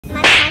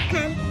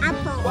become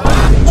apple.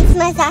 It's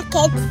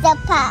masakit sa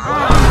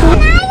paa.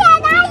 Naya!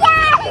 Naya!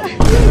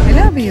 I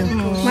love you.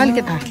 Mahal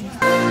kita.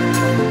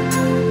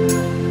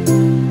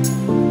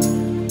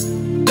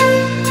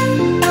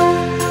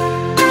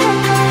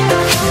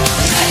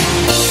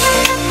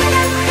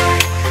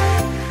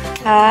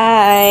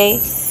 Hi!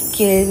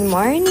 Good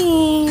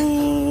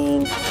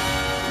morning!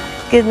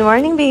 Good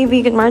morning,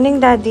 baby. Good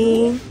morning,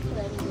 daddy.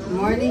 Good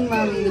morning,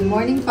 mommy. Good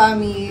morning,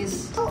 fammies.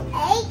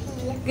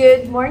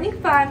 Good morning,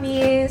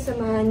 fammies.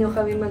 Samahan nyo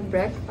kami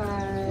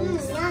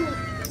mag-breakfast.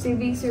 Si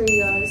Big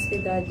cereals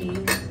kay daddy.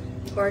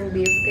 Corn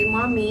beef kay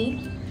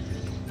mommy.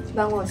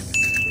 Bangos.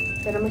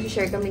 Pero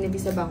mag-share kami ni B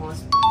sa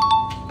bangos.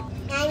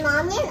 And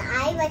mommy and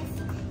I would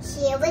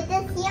share with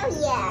the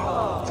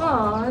cereal.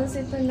 Aww,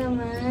 ito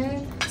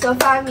naman. So,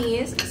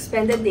 fammies,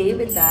 spend the day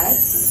with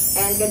us.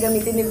 And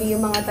gagamitin ni B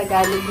yung mga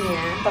Tagalog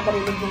niya.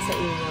 Paparinig niya sa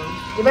inyo.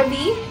 Di ba,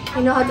 B?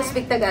 You know how to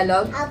speak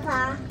Tagalog?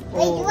 Apa.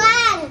 Wait,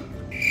 one!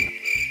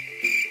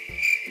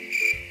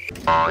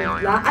 Ano?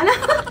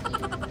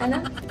 Ano?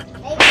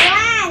 Wait,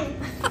 one!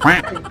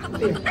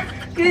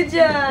 Good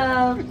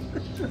job!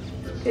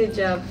 Good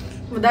job.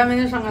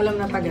 Madami na siyang alam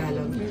na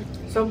Tagalog.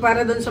 So,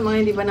 para doon sa mga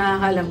hindi pa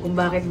nakakalam kung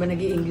bakit ba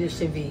nag-i-English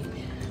si V.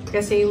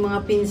 Kasi yung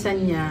mga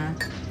pinsan niya,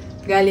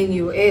 galing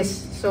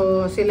US.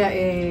 So, sila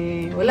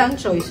walang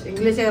choice.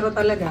 Inglesero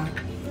talaga.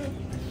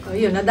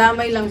 Yun,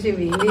 nadamay lang si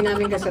V. Hindi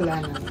namin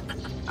kasalanan.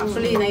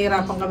 Actually,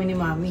 nahihirapan kami ni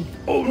Mami.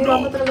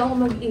 Nahirapan talaga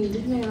ako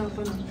mag-English.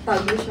 Nahirapan.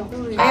 Taglish ako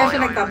eh. Kaya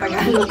siya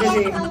nagtatagalog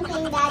kasi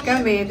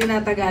kami,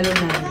 tinatagalog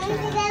namin siya.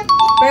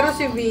 Pero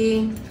si V,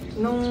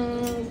 nung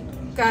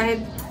kahit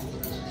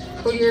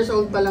 2 years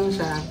old pa lang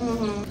siya,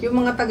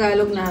 yung mga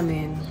Tagalog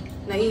namin,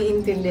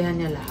 naiintindihan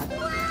niya lahat.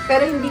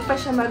 Pero hindi pa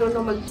siya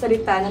marunong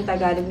magsalita ng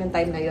Tagalog ng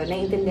time na yun.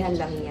 Naiintindihan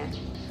lang niya.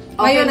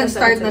 Ngayon,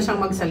 nag-start na siyang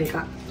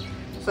magsalita.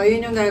 So,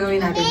 yun yung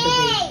gagawin natin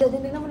today.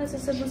 Daddy, hindi naman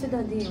nasasabi si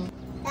daddy yun.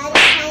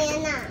 Daddy, kaya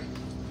na.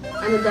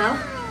 Ano daw?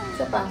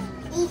 Isa pa.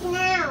 Eat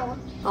now.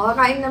 O,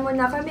 kakain na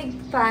muna kami,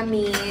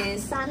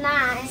 fammies.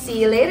 Sana.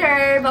 See you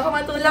later. Baka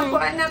matulak ko,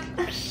 anak.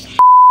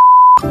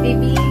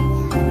 Baby,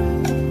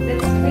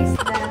 let's fix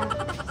the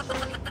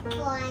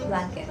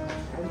blanket.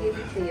 I'll give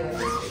it to you.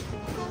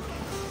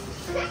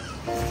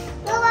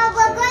 No,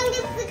 we're going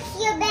to fix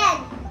your bed.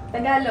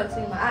 Tagalog,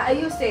 sige ma.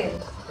 Aayusin.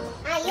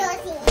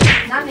 Ayusin.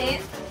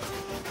 Namin.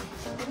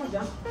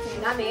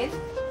 Namin.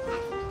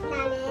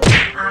 Namin.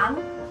 Ang.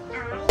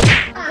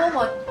 Ang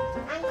Kumot.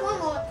 Ang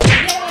kumot.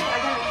 Hindi naman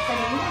agad.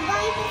 We're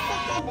going to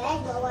fix the bed,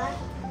 Boa.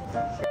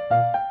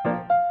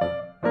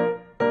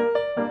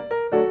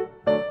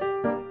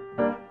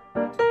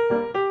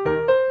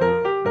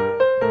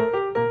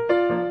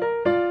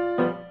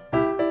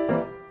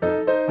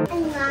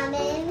 And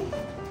Namin.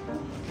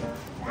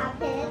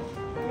 Stop it.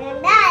 And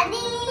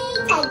Daddy.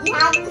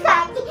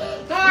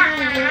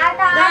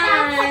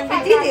 Done. We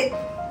did it.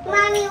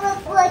 Mommy will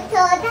put to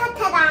da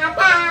da da da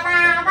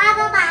da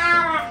da da.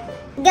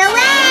 Go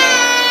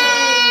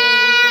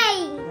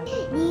away!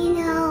 You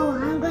know,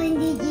 I'm going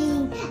to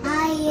drink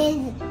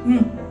ice.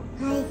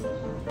 Ice.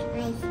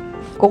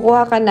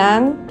 Kukuha ka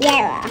ng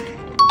Yellow.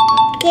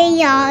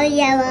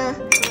 Yellow.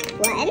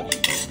 One.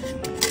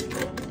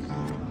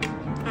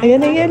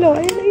 Ayan na yellow.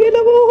 Ayan na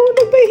yellow.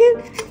 Mahuhulog ba yan?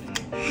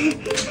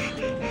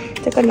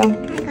 Teka lang.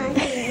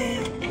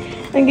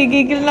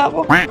 Nanggigigil na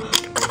ako.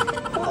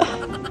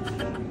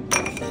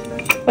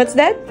 What's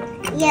that?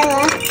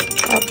 Yellow.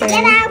 Okay.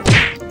 Yellow.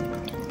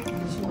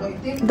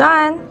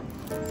 Done.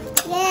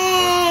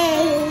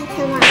 Yay!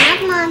 Salamat,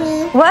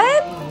 Mommy.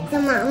 What?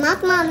 Salamat,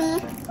 Mommy.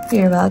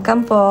 You're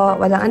welcome po.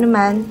 Walang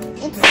anuman.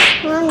 It's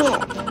Mommy.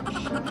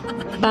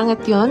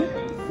 Pangit yun?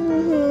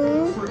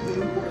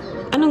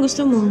 Anong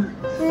gusto mo?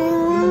 I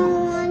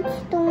want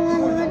to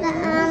know the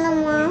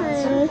animal.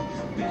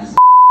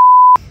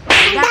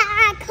 The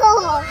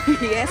apple.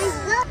 Yes.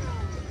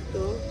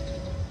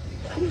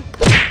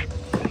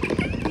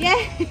 Yeah.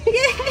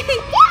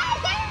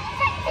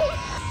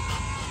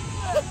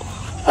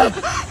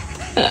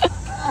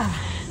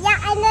 Yeah,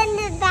 I learned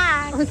the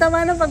dog. Ang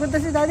sama na pagpunta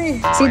si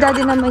Daddy. Si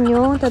Daddy naman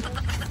yung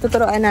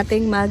tuturuan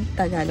nating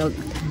mag-Tagalog.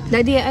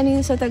 Daddy, ano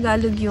yung sa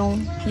Tagalog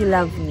yung you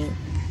love me?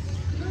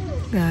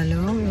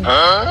 Tagalog?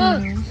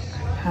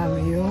 Love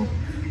you?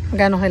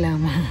 Magkano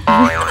kailangan?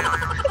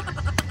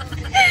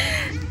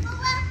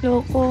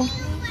 Loko.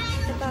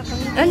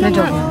 Ano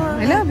Medyo nga?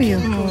 I love you.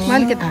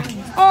 Mahal kita.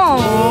 Oh.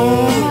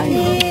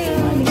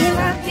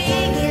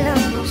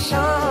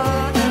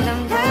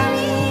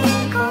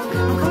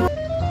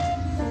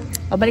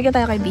 O, balik na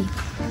tayo kay B.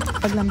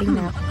 Paglambing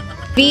na ako.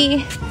 B,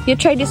 you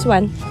try this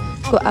one.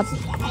 Go up.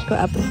 Go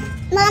up.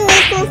 Mommy,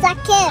 it's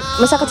masakit.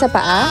 Masakit sa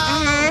paa?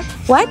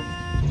 What?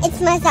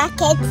 It's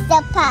masakit sa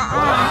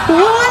paa. I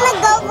wanna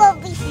go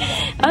over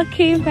here.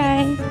 Okay,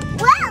 bye.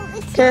 Wow,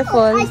 it's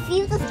Careful. I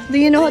feel the... Do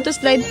you know how to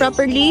slide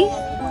properly?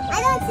 I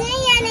don't see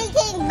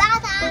anything,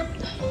 bata.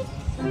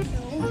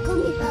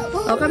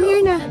 Oh, come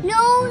here na.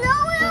 No.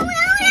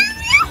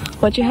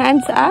 Put your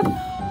hands up.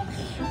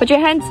 Put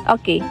your hands.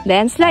 Okay,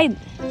 then slide.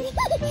 I'm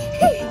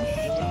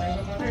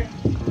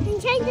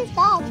trying to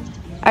stop.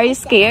 Are you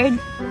scared?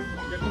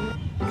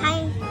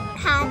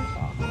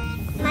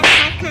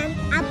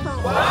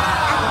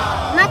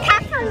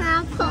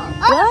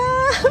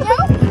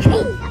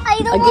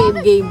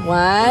 Game.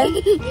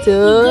 1,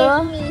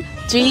 2,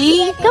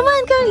 3. Come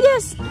on.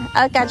 Yes.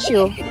 I'll catch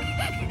you.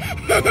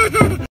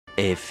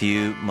 A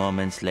few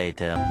moments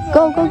later.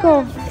 Go.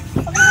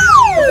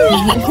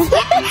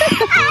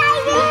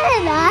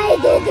 I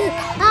did it.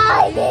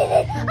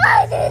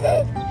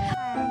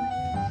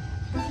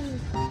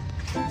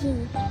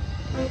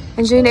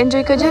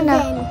 Enjoy ka dyan,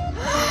 ah.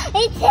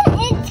 It's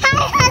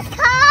has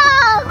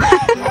come.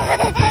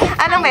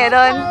 Anong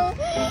meron?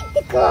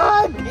 The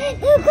clock.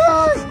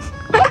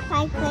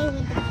 I play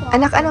with the clock.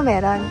 Anak, ano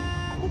meron?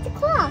 It's a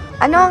clock.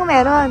 Ano ang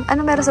meron?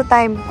 Ano meron sa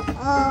time?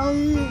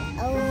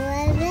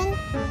 11.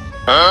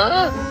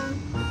 12,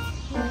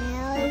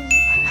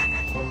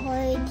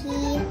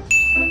 40,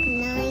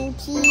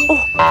 90,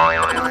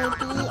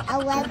 40,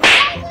 11.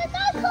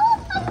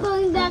 I'm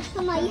going back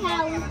to my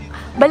house.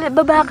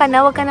 Baba ka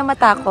na, huwag ka na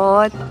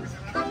matakot.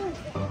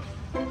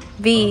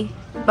 V,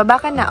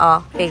 baba ka na, oh.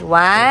 Okay,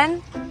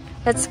 1.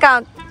 Let's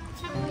count.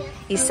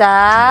 1, 2.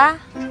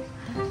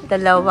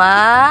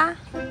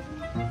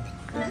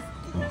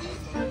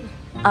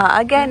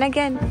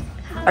 Again.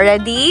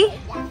 Ready?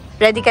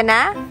 Ready ka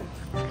na?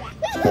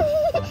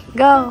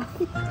 Go.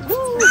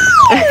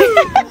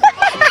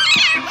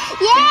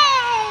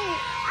 Yay!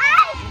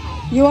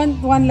 You want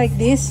one like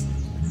this?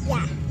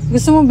 Yeah.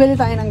 Gusto mong bili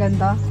tayo ng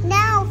ganito?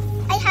 No,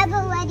 I have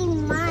already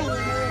mine.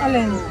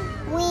 Alin?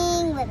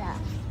 Wing with a...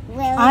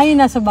 Ay,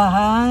 nasa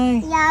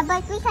bahay. Yeah,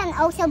 but we can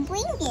also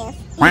bring this.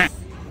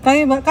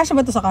 Kasya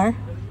ba ito sa car?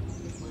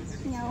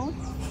 No.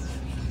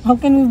 How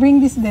can we bring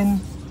this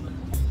then?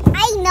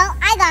 I know,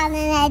 I got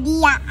an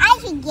idea. I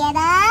should get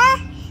a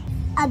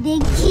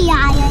big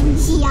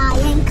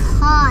giant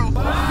car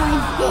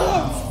like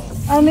this.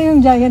 Ano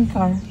yung giant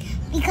car?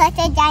 Because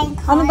a giant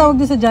car. Anong tawag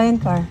doon sa giant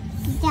car?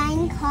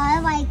 Giant car,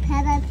 like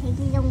Peppa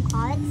Pig's own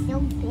car. It's so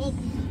big.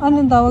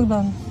 Anong tawag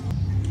doon?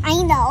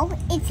 I know,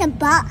 it's a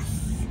bus.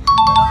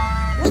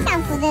 We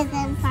can put it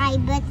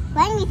inside, but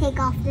when we take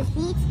off the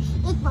seats,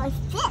 it will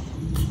fit.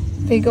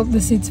 Take off the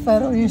seats,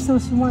 pero you're so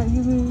smart.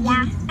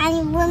 Yeah,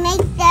 and we'll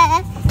make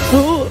the...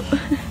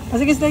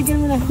 Sige, slide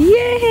mo na.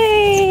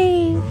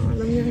 Yay!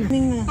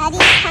 Daddy,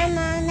 come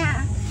on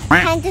now.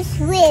 Time to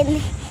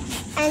swim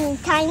and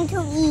time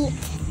to eat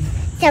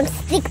some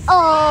stick.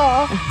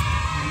 Oh!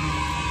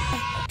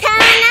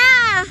 Tara na!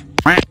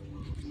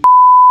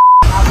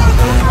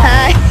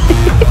 Hi!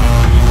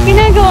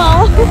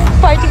 Ginagawa ko?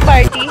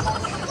 Party.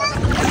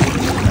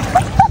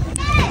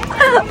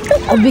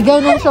 Ang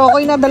bigay ng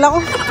shokoy na dala ko.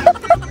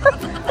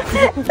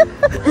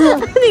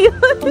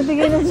 Ang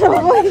bigay ng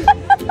shokoy.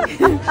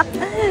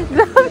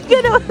 Grabe ka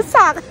naman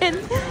sa akin.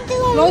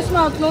 Close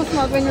mouth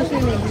when you're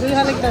swimming. Do you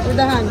like that with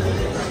the hand?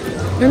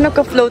 Nung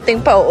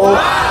naka-floating pa, oo. Do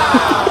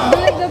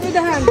you like that with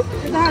the hand?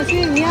 With the hand,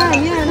 swim.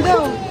 Yan,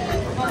 go.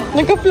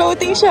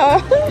 Naka-floating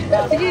siya.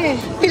 Sige.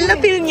 Feel na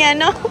feel niya,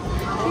 no?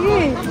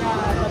 Sige.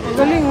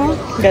 Galing, oh.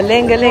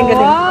 Galing.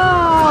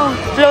 Wow.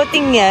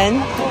 Floating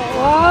yan.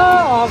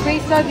 Wow.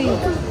 Face daddy.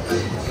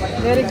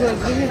 Very good.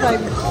 Give me 5.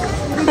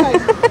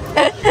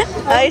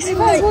 Ayos.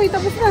 Uy,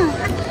 tapos na.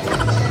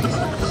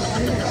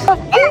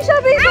 Finish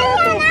up.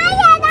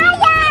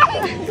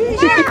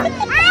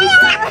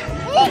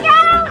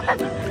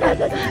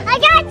 I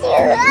got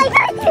you!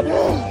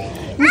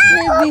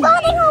 Ow! I'm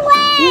running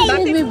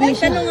away!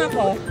 Tanong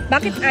ako,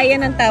 bakit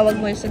Ayan ang tawag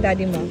mo sa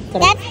daddy mo?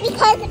 That's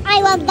because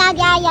I love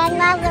Daddy Ayan.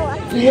 Wow!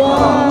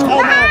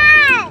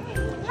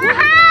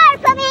 Mahal!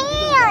 Come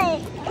here!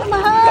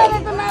 Mahal.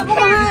 Ito na ako,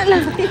 mahal.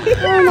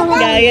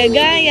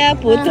 Gaya,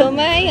 puto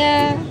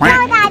maya.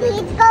 No,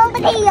 Daddy, it's go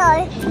over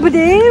here. Over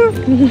there?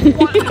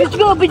 Let's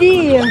go over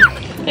there.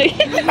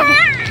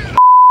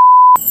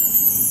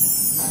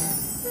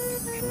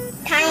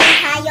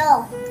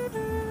 Tayo.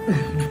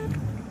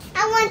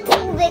 I want to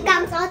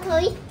become so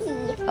thirsty.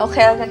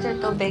 Okay, I'll get your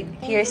tubig.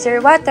 Here's your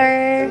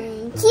water.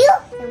 Thank you.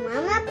 The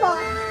mama po.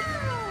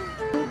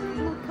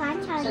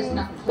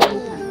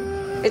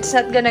 It's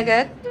not gonna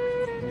get?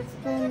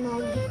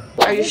 Sunog.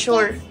 Are you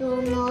sure?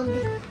 Sunog.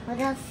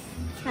 What else?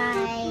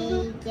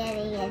 Try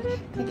getting it.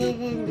 Put it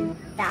in the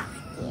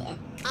basket.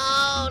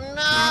 Oh no!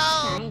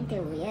 Not trying to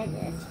wear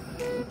this.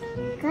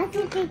 Because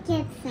if it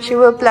gets She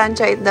will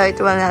plancha it daw. It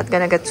will not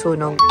gonna get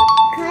sunog.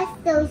 Because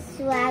those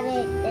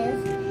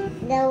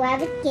the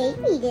rabbit gave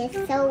me this.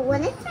 So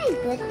when it's my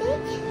birthday,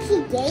 she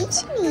gave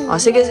me.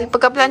 O, sige.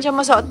 Pagka-plancha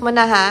mo, suot mo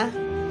na, ha?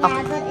 Yeah,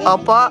 but if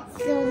Opo. it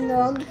gets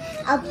sunog,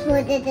 I'll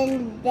put it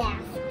in the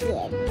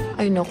basket.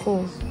 Ay,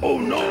 naku.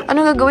 Oh, no.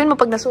 Anong gagawin mo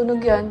pag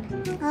nasunog yan?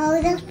 I'll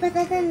just put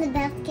it in the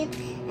basket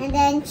and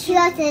then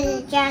shoot it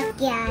in the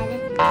basket.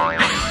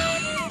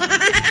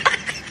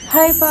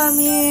 Hi,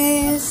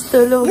 Pamis!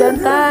 Tulugan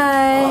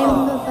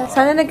time!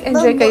 Sana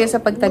nag-enjoy kayo sa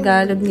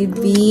pagtagalog ni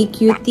V.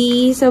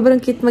 Cutie!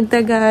 Sobrang cute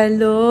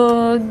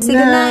magtagalog! Say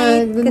good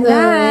night! Good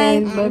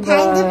night!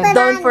 Bye-bye.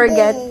 Don't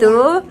forget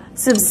to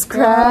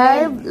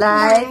subscribe,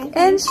 like,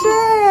 and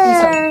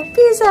share!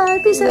 Peace out!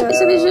 Peace out!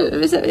 Peace out!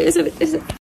 Peace out! Peace out!